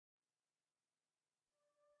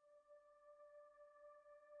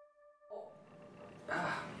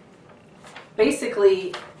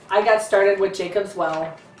basically, I got started with Jacob's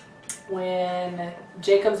Well when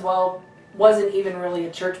Jacob's Well wasn't even really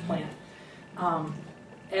a church plant.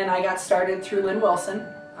 And I got started through Lynn Wilson.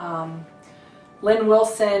 Lynn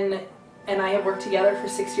Wilson and I have worked together for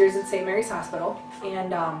 6 years at St. Mary's Hospital,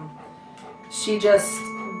 and she just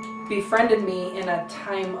befriended me in a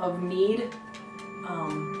time of need.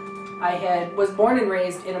 Was born and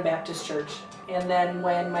raised in a Baptist church, and then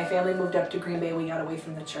when my family moved up to Green Bay, we got away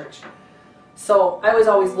from the church. So I was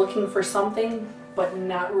always looking for something, but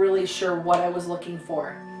not really sure what I was looking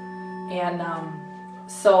for. And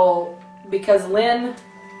so because Lynn's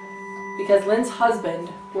husband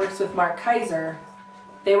works with Mark Kaiser,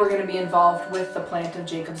 they were going to be involved with the plant of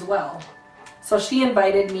Jacob's Well. So she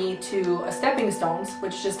invited me to a Stepping Stones,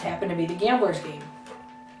 which just happened to be the Gamblers game.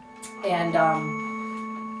 And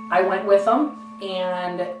I went with them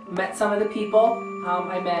and met some of the people.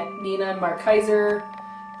 I met Nina and Mark Kaiser.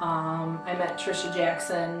 I met Trisha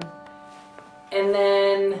Jackson. And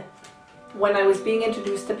then when I was being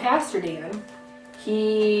introduced to Pastor Dan,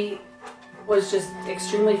 he was just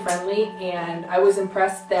extremely friendly, and I was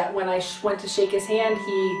impressed that when I went to shake his hand,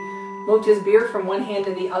 he moved his beer from one hand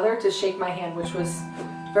to the other to shake my hand, which was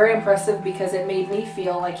very impressive because it made me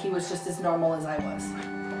feel like he was just as normal as I was.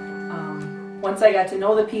 Once I got to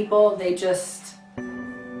know the people, they just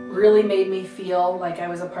really made me feel like I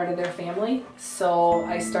was a part of their family. So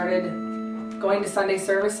I started going to Sunday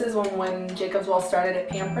services when Jacob's Well started at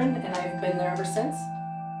Pamprin, and I've been there ever since.